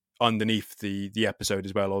be underneath the episode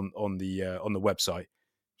as well on the website.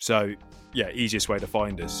 So, yeah, easiest way to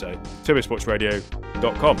find us. So,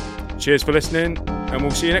 turbosportsradio.com. Cheers for listening, and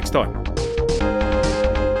we'll see you next time.